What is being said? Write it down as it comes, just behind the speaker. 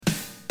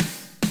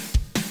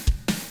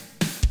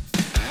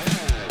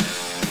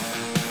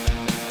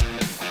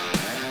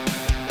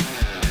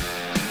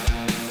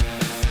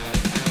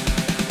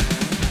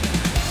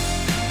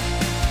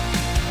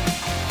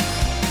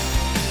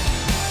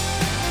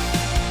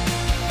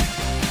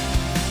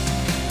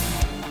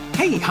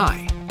Hey,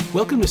 hi.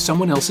 Welcome to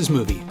Someone Else's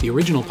Movie, the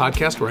original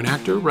podcast where an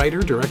actor, writer,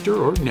 director,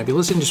 or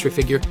nebulous industry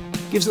figure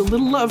gives a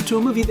little love to a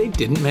movie they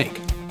didn't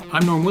make.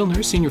 I'm Norm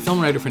Wilner, senior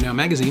film writer for Now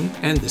Magazine,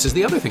 and this is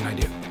the other thing I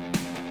do.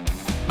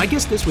 My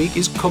guest this week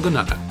is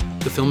Kogonada,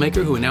 the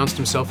filmmaker who announced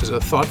himself as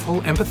a thoughtful,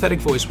 empathetic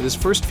voice with his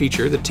first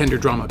feature, the tender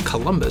drama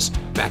Columbus,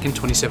 back in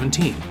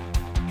 2017.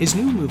 His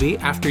new movie,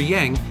 After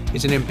Yang,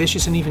 is an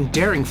ambitious and even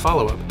daring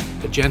follow-up,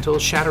 a gentle,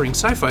 shattering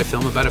sci-fi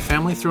film about a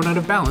family thrown out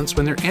of balance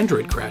when their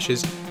android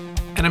crashes,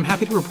 and I'm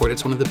happy to report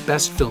it's one of the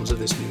best films of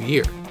this new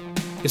year.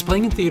 It's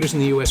playing in theaters in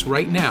the US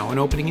right now and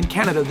opening in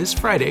Canada this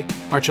Friday,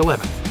 March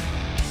 11th.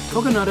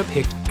 Kogonada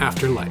picked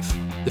Afterlife,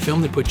 the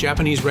film that put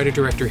Japanese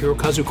writer-director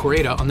Hirokazu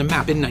Koreeda on the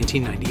map in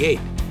 1998.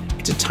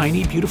 It's a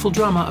tiny, beautiful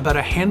drama about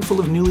a handful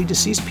of newly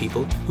deceased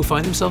people who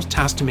find themselves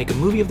tasked to make a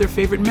movie of their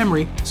favorite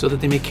memory so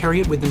that they may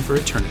carry it with them for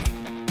eternity.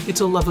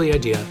 It's a lovely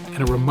idea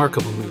and a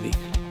remarkable movie.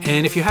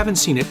 And if you haven't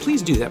seen it,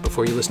 please do that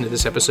before you listen to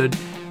this episode.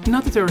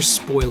 Not that there are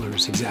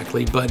spoilers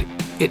exactly, but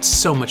it's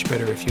so much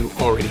better if you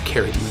already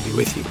carry the movie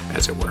with you,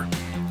 as it were.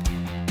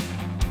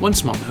 One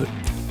small note.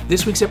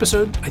 This week's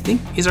episode, I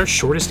think, is our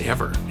shortest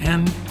ever.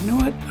 And you know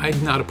what?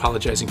 I'm not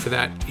apologizing for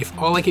that. If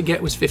all I could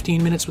get was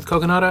 15 minutes with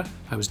Kogonada,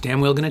 I was damn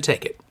well going to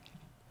take it.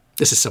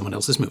 This is Someone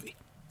Else's Movie.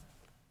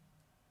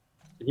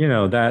 You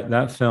know,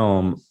 that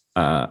film,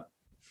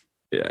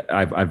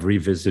 I've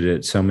revisited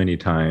it so many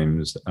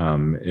times.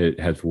 It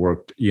has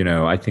worked. You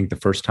know, I think the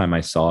first time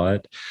I saw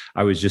it,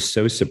 I was just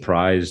so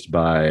surprised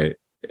by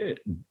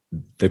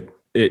that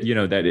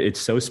it's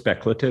so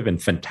speculative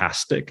and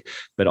fantastic,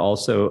 but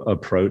also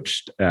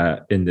approached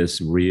in this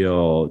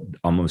real,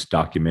 almost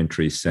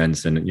documentary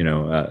sense. And, you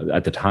know,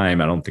 at the time,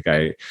 I don't think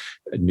I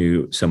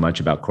knew so much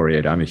about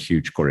Koreeda. I'm a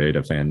huge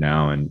Koreeda fan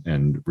now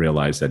and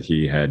realized that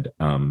he had,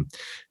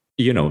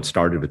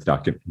 started with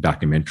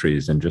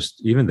documentaries, and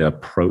just even the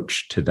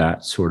approach to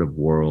that sort of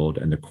world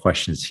and the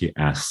questions he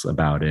asks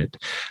about it.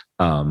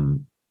 At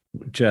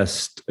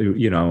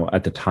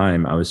the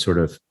time I was sort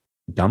of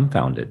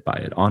dumbfounded by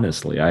it,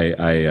 honestly.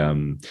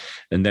 And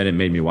then it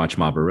made me watch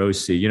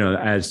Maborosi, you know,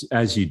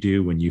 as you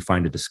do when you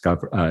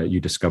discover a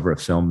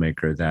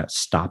filmmaker that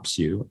stops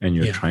you and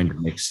you're trying to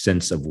make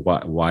sense of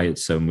why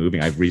it's so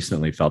moving. I've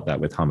recently felt that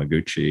with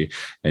Hamaguchi,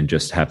 and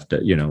just have to,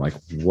 you know, like,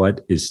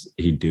 what is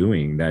he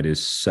doing that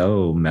is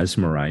so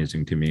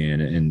mesmerizing to me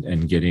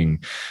and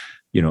getting,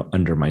 you know,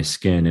 under my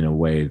skin in a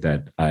way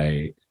that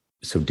I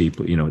so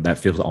deeply, you know, that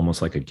feels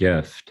almost like a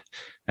gift.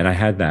 And I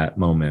had that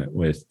moment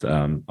with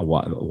a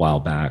while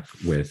back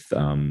with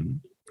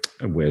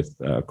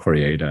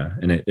Koreeda,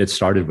 and it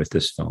started with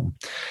this film.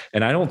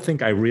 And I don't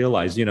think I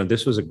realized, you know,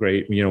 this was a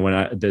great, you know,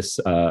 when this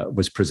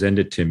was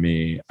presented to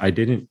me, I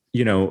didn't,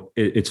 you know,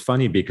 it's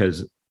funny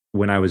because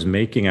when I was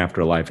making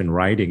Afterlife and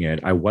writing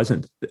it,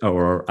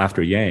 or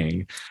After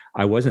Yang,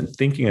 I wasn't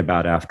thinking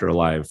about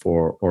Afterlife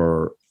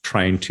or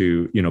trying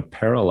to, you know,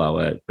 parallel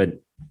it.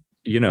 But,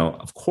 you know,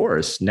 of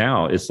course,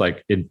 now it's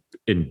like in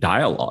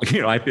dialogue,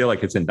 you know, I feel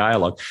like it's in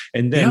dialogue.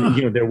 And then,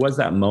 you know, there was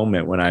that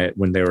moment when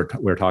we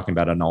were talking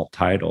about an alt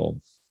title,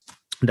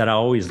 that I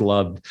always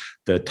loved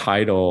the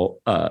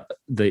title,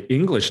 the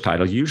English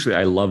title. Usually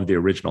I love the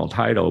original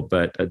title,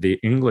 but the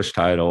English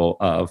title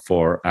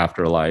for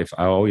Afterlife,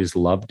 I always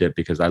loved it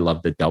because I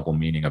love the double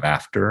meaning of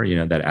after, you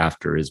know, that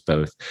after is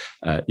both,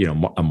 a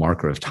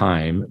marker of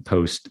time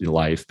post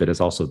life, but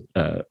it also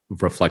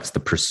reflects the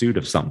pursuit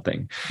of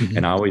something. Mm-hmm.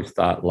 And I always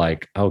thought,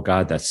 like, oh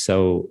God, that's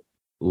so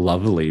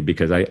lovely,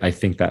 because I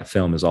think that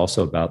film is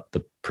also about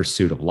the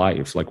pursuit of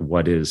life. Like,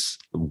 what is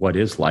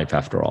life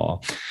after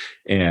all?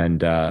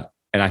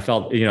 And I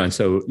felt, you know, and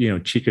so, you know,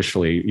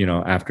 cheekishly, you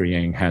know, After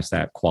Yang has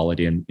that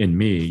quality in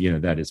me, you know,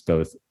 that is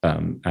both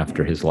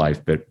after his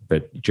life, but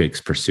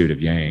Jake's pursuit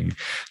of Yang.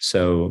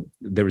 So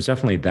there was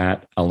definitely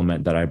that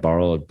element that I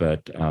borrowed.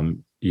 But,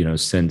 you know,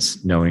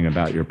 since knowing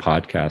about your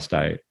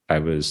podcast, I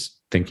was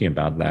thinking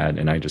about that.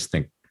 And I just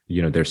think,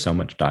 you know, there's so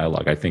much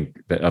dialogue. I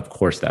think that, of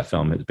course, that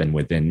film has been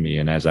within me.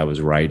 And as I was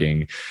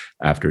writing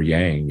After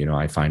Yang, you know,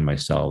 I find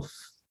myself,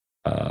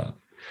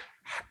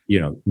 you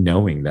know,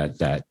 knowing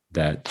that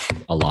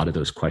a lot of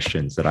those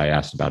questions that I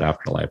asked about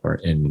Afterlife are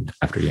in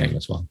After Yang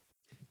as well.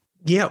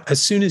 Yeah.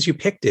 As soon as you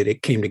picked it,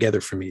 it came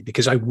together for me,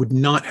 because I would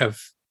not have,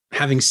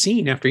 having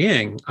seen After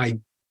Yang, I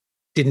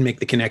didn't make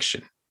the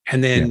connection.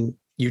 And then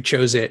you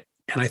chose it,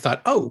 and I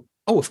thought, oh,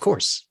 of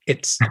course,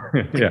 it's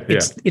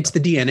it's the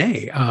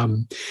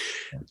DNA.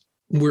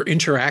 We're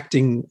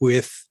interacting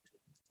with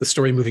the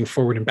story moving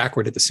forward and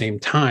backward at the same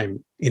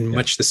time in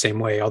much the same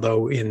way.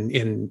 Although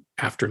in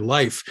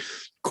Afterlife,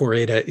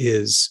 Koreeda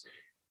is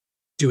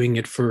doing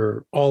it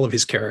for all of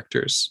his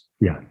characters.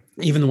 Yeah,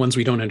 even the ones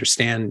we don't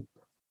understand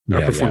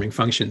are performing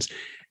functions.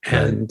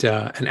 And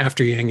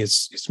After Yang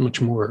is much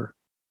more.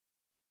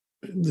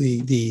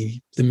 The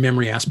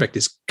memory aspect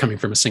is coming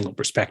from a single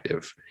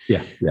perspective.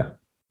 Yeah.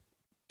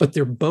 But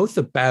they're both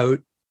about,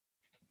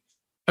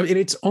 I mean,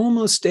 it's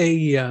almost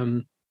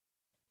a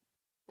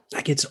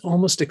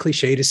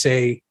cliche to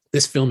say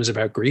this film is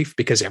about grief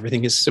because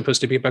everything is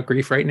supposed to be about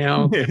grief right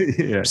now.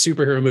 Yeah.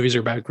 Superhero movies are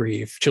about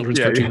grief. Children's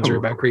cartoons are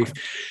about grief.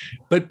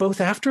 But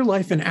both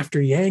Afterlife and After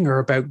Yang are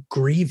about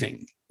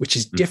grieving, which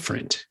is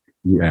different.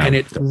 Yeah. And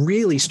it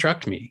really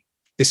struck me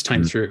this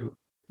time through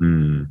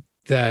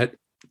that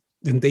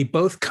they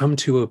both come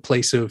to a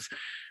place of,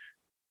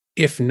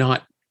 if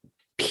not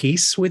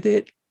peace with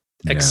it,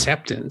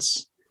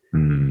 acceptance.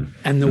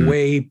 And the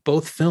way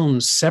both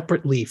films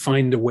separately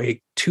find a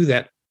way to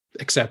that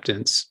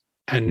acceptance,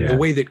 and the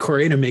way that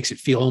Koreeda makes it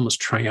feel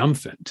almost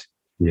triumphant.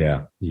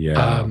 Yeah.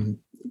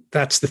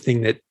 That's the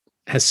thing that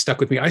has stuck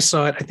with me. I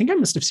saw it, I think I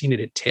must have seen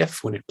it at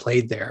TIFF when it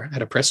played there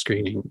at a press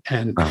screening.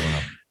 And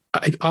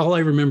all I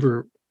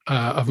remember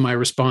of my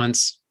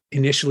response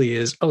initially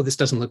is, oh, this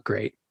doesn't look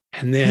great.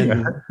 And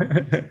then,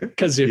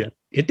 because it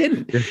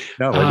didn't.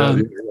 No, it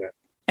doesn't.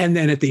 And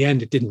then at the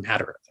end, it didn't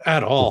matter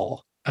at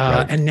all.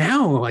 And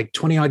now, like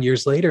 20 odd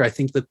years later, I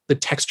think that the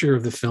texture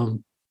of the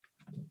film,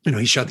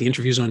 he shot the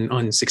interviews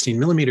on 16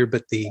 millimeter,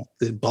 but the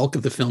bulk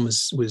of the film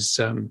was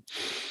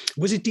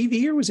it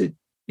DV or was it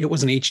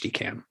was an HD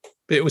cam,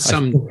 but it was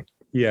some.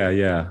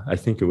 Yeah. I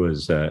think it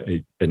was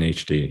an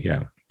HD.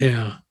 Yeah.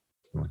 Yeah.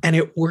 And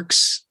it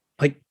works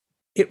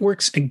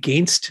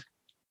against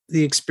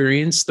the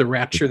experience, the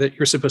rapture that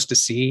you're supposed to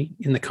see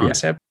in the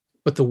concept.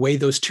 But the way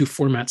those two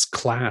formats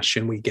clash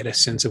and we get a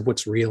sense of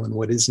what's real and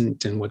what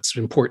isn't and what's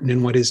important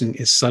and what isn't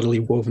is subtly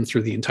woven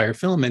through the entire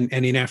film. And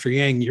in After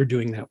Yang, you're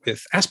doing that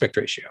with aspect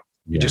ratio.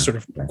 You're just sort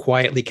of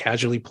quietly,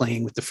 casually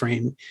playing with the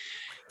frame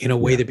in a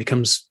way that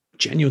becomes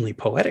genuinely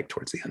poetic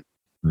towards the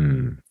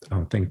end.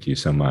 Oh, thank you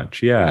so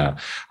much. Yeah,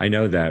 I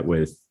know that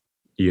with,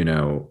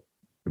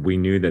 we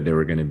knew that there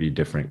were going to be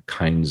different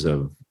kinds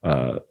of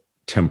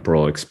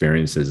temporal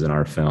experiences in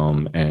our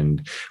film,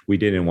 and we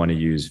didn't want to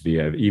use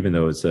VIA, even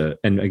though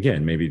and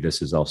again, maybe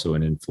this is also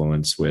an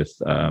influence with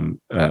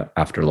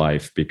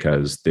Afterlife,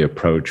 because the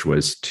approach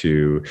was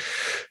to,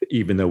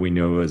 even though we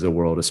know it was a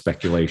world of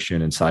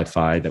speculation and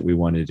sci-fi, that we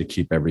wanted to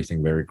keep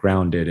everything very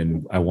grounded,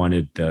 and I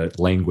wanted the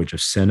language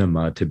of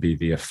cinema to be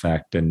the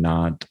effect and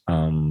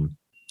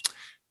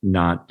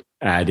not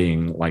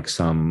adding like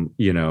some,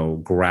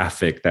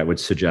 graphic that would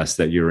suggest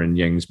that you're in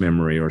Yang's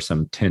memory or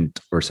some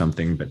tint or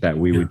something, but that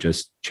we would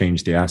just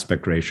change the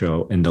aspect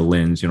ratio and the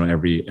lens.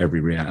 Every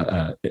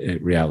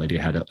reality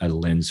had a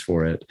lens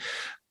for it.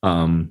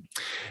 And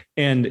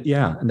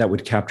that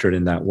would capture it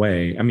in that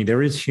way. I mean,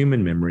 there is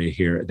human memory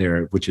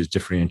there, which is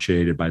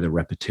differentiated by the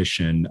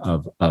repetition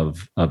of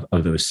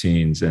those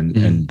scenes and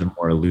the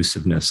more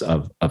elusiveness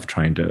of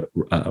trying to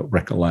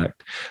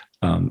recollect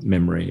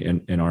memory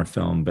in our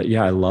film. But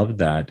I love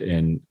that.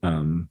 And,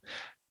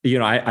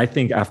 I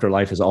think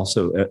Afterlife is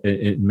also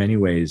in many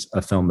ways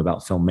a film about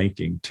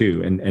filmmaking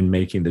too, and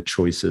making the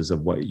choices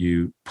of what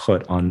you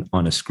put on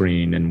a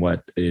screen and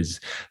what is,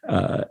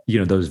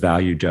 those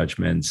value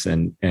judgments.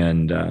 And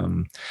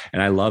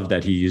I love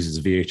that he uses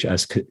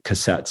VHS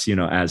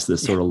cassettes, as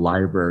this sort of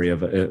library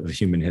of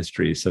human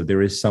history. So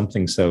there is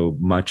something so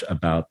much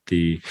about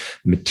the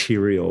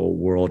material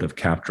world of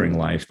capturing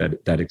life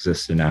that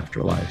exists in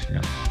Afterlife.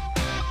 Yeah.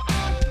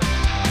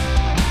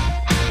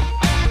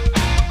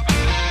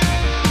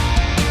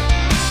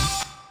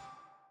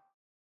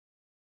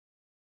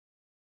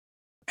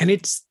 And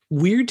it's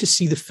weird to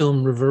see the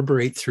film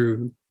reverberate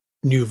through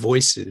new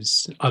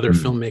voices, other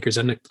filmmakers,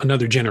 and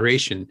another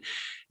generation.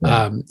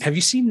 Have you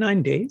seen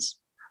 9 Days?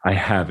 I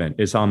haven't.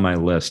 It's on my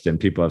list, and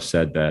people have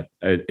said that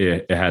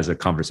it has a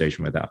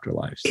conversation with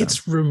Afterlife. So.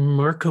 It's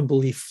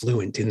remarkably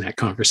fluent in that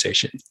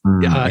conversation,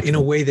 in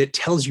a way that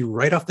tells you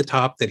right off the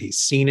top that he's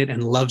seen it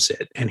and loves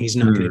it, and he's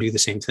not going to do the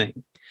same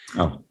thing.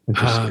 Oh,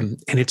 interesting.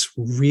 And it's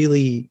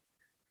really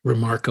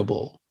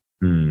remarkable.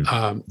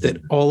 That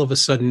all of a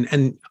sudden,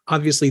 and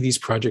obviously these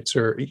projects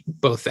are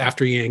both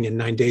After Yang and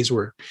 9 Days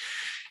were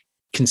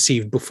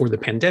conceived before the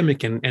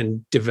pandemic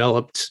and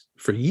developed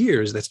for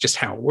years. That's just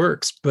how it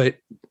works. But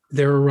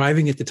they're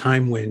arriving at the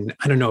time when,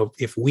 I don't know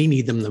if we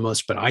need them the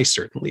most, but I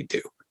certainly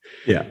do.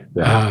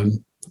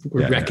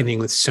 We're reckoning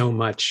with so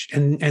much.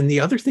 And the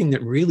other thing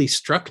that really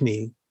struck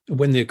me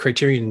when the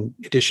Criterion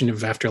edition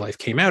of Afterlife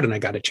came out, and I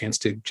got a chance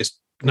to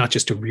not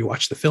just to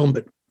rewatch the film,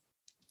 but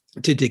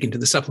to dig into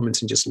the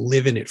supplements and just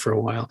live in it for a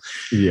while.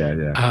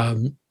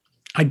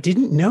 I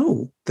didn't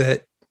know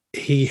that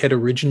he had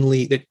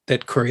originally,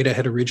 that Koreeda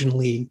had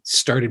originally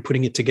started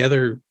putting it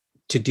together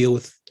to deal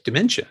with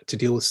dementia, to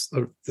deal with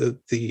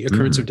the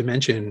occurrence of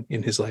dementia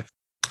in his life.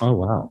 Oh,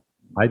 wow.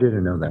 I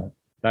didn't know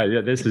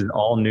that. This is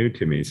all new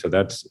to me. So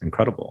that's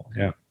incredible.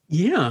 Yeah.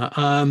 Yeah,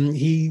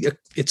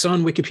 it's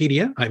on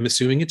Wikipedia. I'm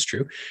assuming it's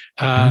true.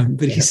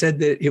 But he said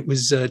that it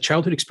was a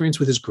childhood experience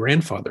with his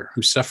grandfather,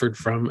 who suffered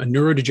from a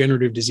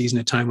neurodegenerative disease in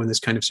a time when this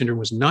kind of syndrome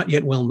was not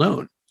yet well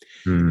known.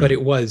 But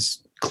it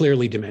was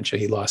clearly dementia.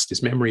 He lost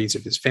his memories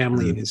of his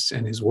family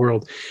and his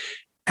world.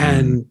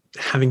 And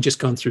having just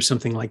gone through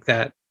something like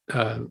that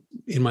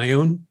in my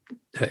own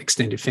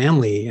extended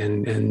family,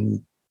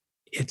 and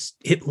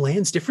it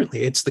lands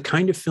differently. It's the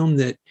kind of film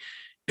that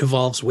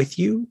evolves with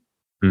you,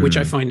 which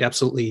I find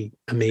absolutely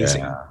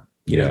amazing.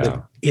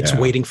 That it's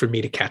waiting for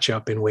me to catch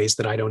up in ways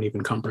that I don't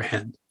even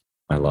comprehend.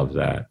 I love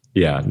that.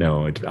 Yeah,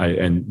 no,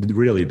 and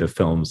really the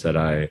films that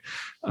I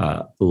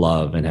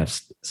love and have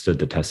stood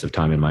the test of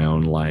time in my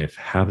own life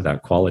have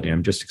that quality.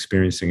 I'm just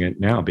experiencing it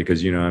now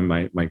because,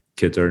 my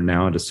kids are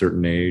now at a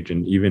certain age,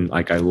 and even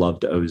like I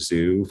loved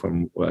Ozu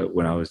from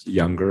when I was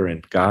younger,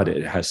 and God,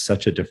 it has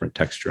such a different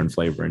texture and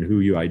flavor and who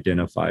you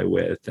identify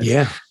with.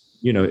 And,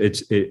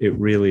 it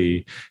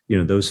really,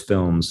 those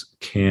films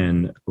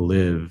can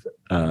live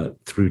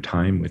through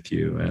time with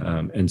you.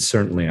 And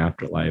certainly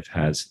Afterlife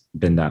has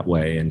been that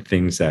way. And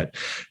things that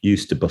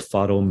used to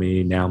befuddle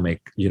me now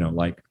make,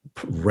 like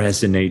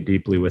resonate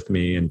deeply with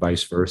me, and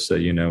vice versa.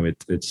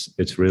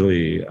 It's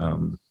really,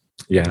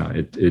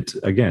 it's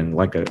again,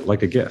 like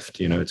a gift,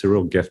 it's a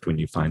real gift when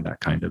you find that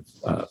kind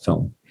of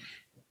film.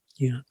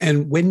 Yeah.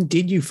 And when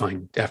did you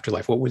find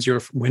Afterlife? At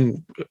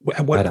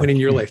what point in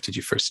your life did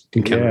you first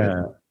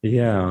encounter it?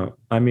 Yeah.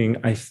 I mean,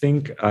 I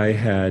think I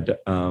had,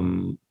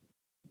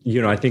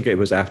 I think it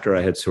was after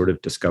I had sort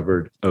of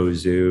discovered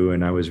Ozu,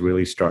 and I was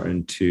really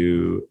starting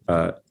to,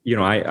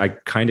 I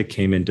kind of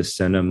came into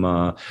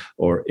cinema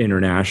or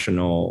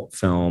international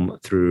film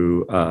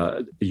through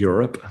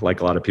Europe,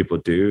 like a lot of people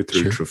do,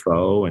 through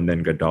Truffaut and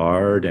then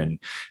Godard, and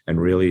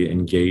really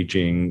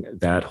engaging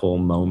that whole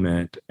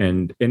moment.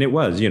 And it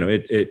was,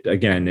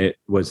 it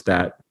was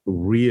that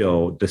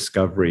real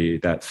discovery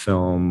that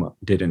film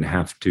didn't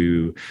have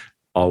to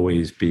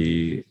always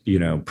be,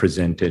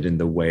 presented in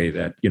the way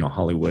that,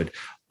 Hollywood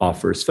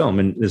offers film.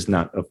 And is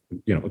not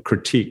a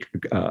critique,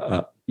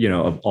 of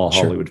all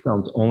Hollywood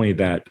films, only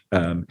that,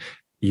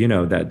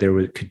 that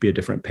there could be a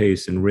different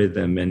pace and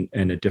rhythm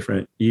and a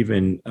different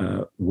even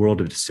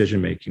world of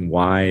decision making,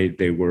 why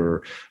they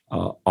were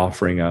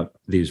offering up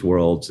these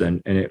worlds.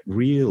 And it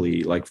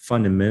really like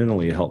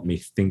fundamentally helped me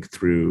think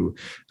through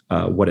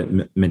what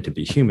it meant to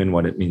be human,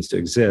 what it means to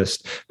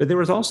exist. But there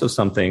was also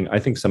something, I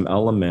think, some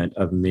element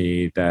of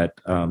me that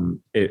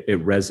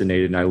it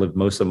resonated. And I lived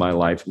most of my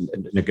life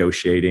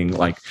negotiating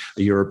like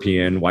a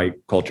European white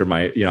culture.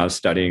 I was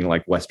studying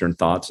like Western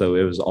thought. So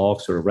it was all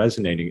sort of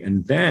resonating.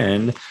 And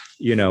then,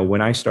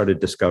 when I started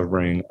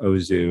discovering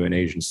Ozu and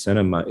Asian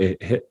cinema,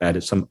 it hit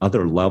at some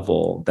other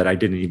level that I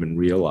didn't even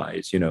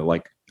realize,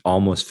 like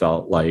almost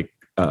felt like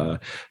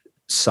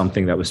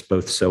something that was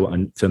both so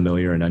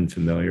unfamiliar and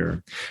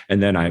unfamiliar.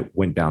 And then I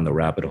went down the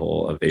rabbit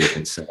hole of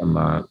Asian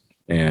cinema,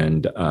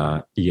 and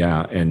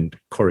and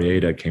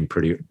Koreeda came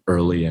pretty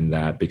early in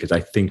that, because I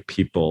think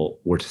people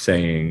were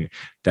saying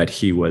that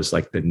he was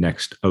like the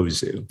next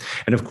Ozu.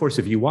 And of course,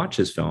 if you watch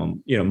his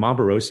film,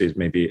 Mabarose is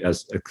maybe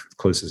as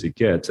close as he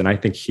gets. And I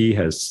think he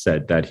has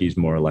said that he's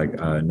more like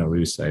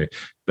Naruse,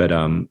 but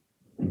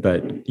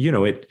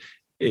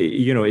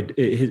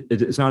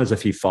it's not as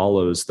if he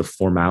follows the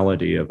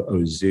formality of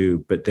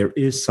Ozu, but there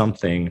is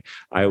something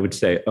I would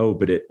say,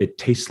 but it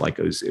tastes like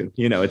Ozu.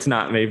 It's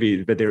not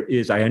maybe, but there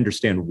is, I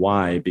understand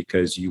why,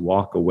 because you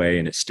walk away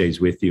and it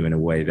stays with you in a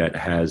way that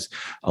has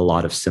a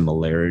lot of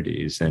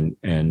similarities. So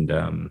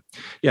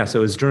it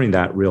was during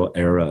that real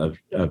era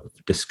of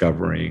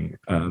discovering,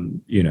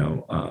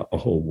 a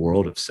whole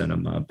world of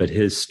cinema, but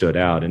his stood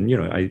out.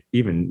 And,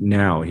 even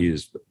now he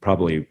is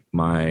probably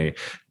my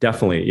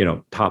definitely,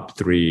 top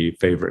 3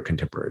 favorite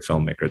contemporary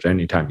filmmakers.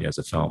 Anytime he has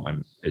a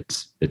film,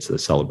 it's a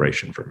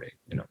celebration for me,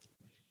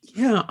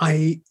 Yeah,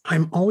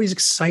 I'm always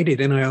excited,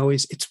 and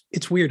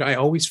it's weird. I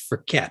always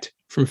forget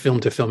from film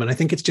to film, and I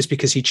think it's just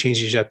because he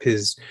changes up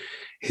his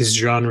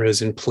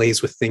genres and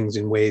plays with things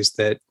in ways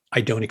that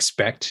I don't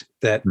expect.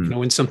 That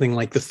when something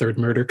like The Third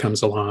Murder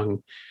comes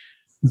along,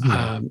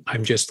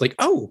 I'm just like,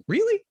 oh,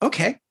 really?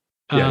 Okay.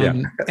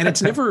 And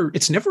it's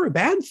never a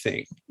bad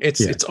thing.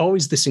 It's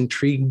always this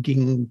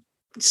intriguing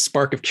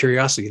spark of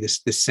curiosity,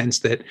 this sense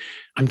that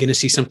I'm going to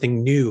see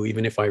something new,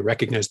 even if I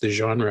recognize the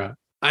genre.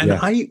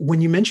 And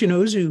when you mention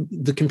Ozu,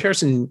 the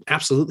comparison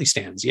absolutely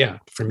stands. Yeah,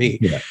 for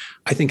me,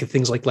 I think of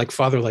things like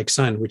Father Like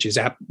Son, which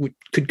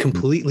could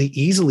completely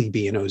easily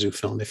be an Ozu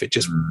film if it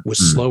just was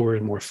slower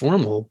and more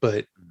formal.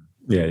 But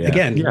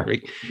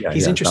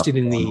he's interested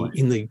in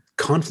the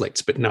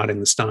conflicts, but not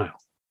in the style.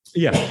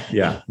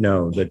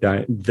 No,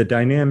 the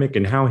dynamic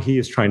and how he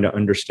is trying to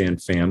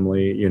understand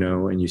family,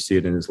 and you see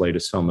it in his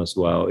latest film as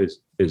well,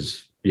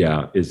 is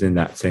in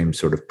that same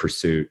sort of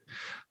pursuit.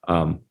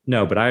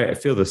 No, but I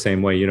feel the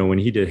same way, when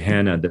he did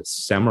Hana, the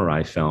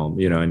samurai film,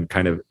 and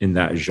kind of in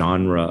that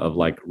genre of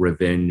like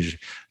revenge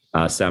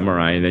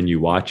samurai, and then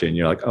you watch it and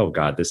you're like, oh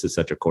God, this is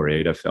such a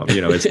Koreeda film.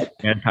 It's an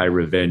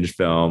anti-revenge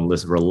film,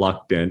 this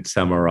reluctant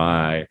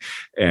samurai,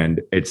 and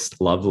it's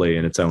lovely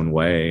in its own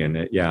way. And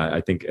I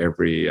think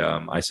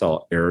I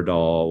saw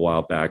Erdal a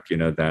while back,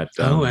 that.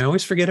 I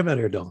always forget about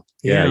Erdal.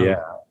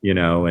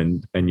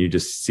 And you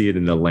just see it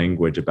in the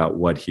language about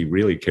what he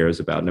really cares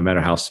about, no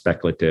matter how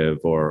speculative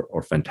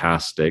or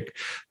fantastic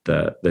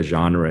the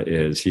genre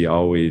is. He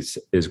always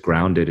is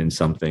grounded in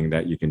something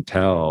that you can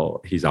tell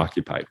he's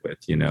occupied with,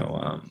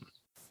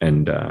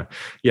 and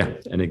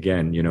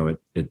again,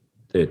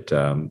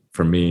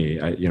 for me,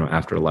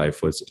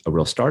 Afterlife was a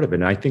real start of it.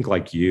 And I think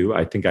like you,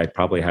 I think I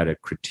probably had a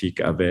critique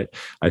of it.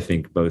 I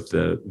think both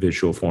the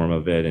visual form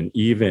of it and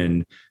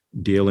even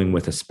dealing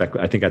with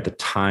I think at the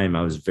time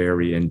I was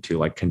very into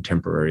like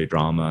contemporary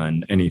drama,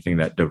 and anything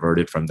that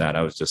diverted from that,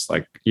 I was just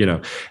like,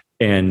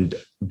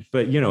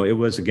 but it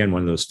was again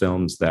one of those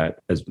films that,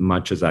 as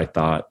much as I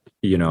thought,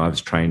 I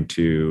was trying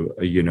to,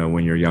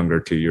 when you're younger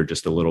too, you're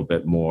just a little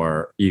bit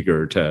more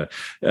eager to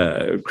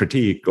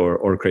critique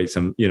or create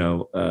some,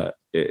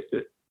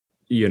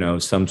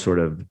 some sort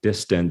of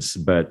distance,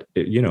 but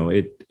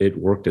it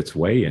worked its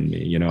way in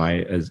me.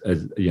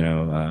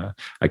 I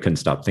couldn't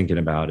stop thinking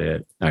about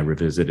it. I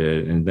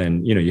revisited it, and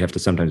then you have to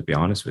sometimes be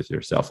honest with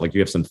yourself. Like you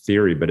have some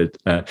theory,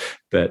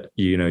 but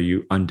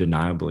you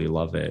undeniably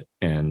love it,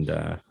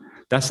 and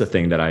that's the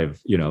thing that I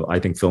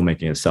think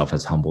filmmaking itself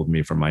has humbled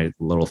me from my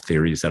little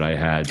theories that I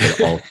had,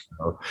 but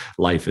also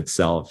life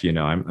itself.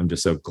 I'm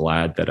just so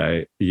glad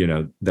that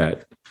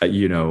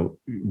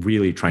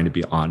really trying to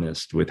be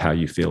honest with how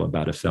you feel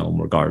about a film,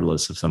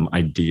 regardless of some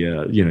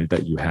idea,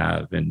 that you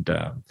have. And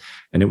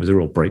it was a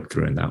real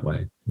breakthrough in that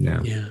way. Yeah.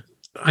 Yeah.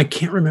 I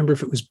can't remember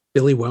if it was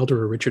Billy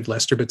Wilder or Richard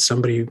Lester, but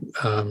somebody,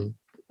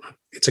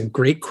 it's a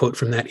great quote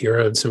from that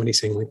era of somebody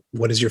saying, like,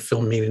 what does your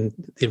film mean? And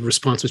the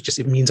response was just,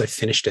 it means I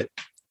finished it.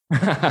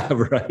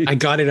 Right. I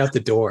got it out the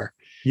door.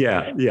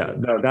 Yeah.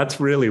 No, that's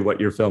really what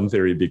your film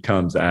theory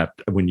becomes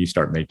when you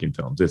start making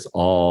films. It's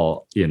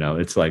all,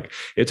 it's like,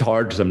 it's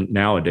hard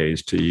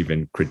nowadays to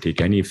even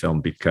critique any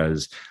film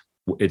because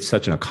it's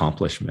such an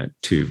accomplishment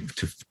to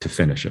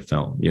finish a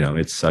film.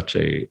 It's such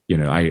a,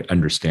 I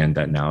understand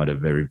that now at a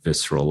very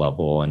visceral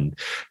level. And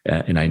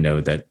I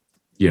know that,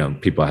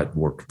 people had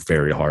worked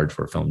very hard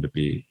for a film to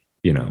be,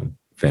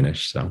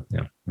 finished. So,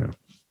 yeah.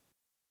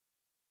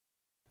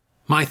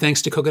 My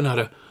thanks to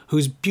Kogonada,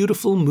 whose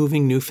beautiful,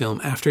 moving new film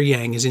After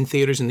Yang is in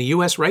theaters in the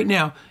US right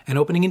now and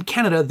opening in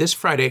Canada this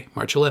Friday,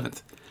 March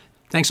 11th.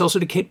 Thanks also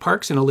to Kate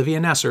Parks and Olivia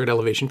Nasser at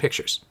Elevation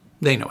Pictures.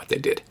 They know what they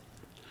did.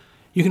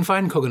 You can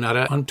find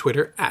Kogonada on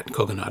Twitter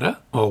 @Kogonada,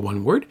 all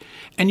one word,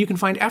 and you can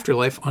find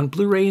Afterlife on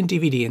Blu-ray and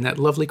DVD in that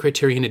lovely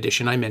Criterion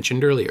edition I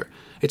mentioned earlier.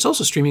 It's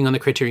also streaming on the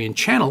Criterion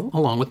channel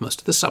along with most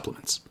of the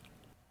supplements.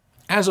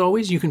 As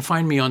always, you can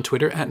find me on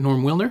Twitter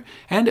 @Norm Wilner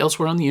and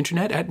elsewhere on the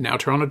internet at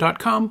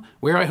nowtoronto.com,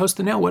 where I host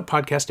the Now What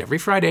podcast every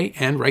Friday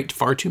and write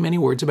far too many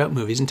words about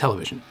movies and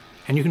television.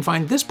 And you can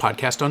find this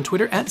podcast on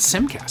Twitter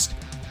 @Semcast,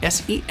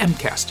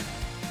 SEMcast,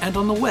 and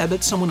on the web at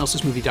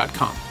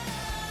someoneelsesmovie.com.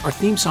 Our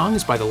theme song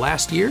is by The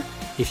Last Year.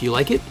 If you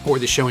like it, or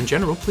the show in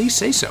general, please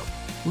say so.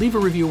 Leave a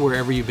review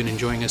wherever you've been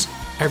enjoying us.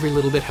 Every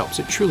little bit helps,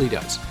 it truly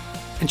does.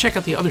 And check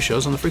out the other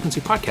shows on the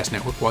Frequency Podcast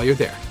Network while you're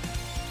there.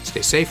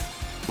 Stay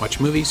safe, watch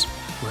movies,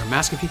 wear a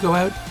mask if you go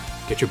out,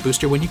 get your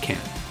booster when you can.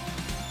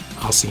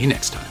 I'll see you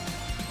next time.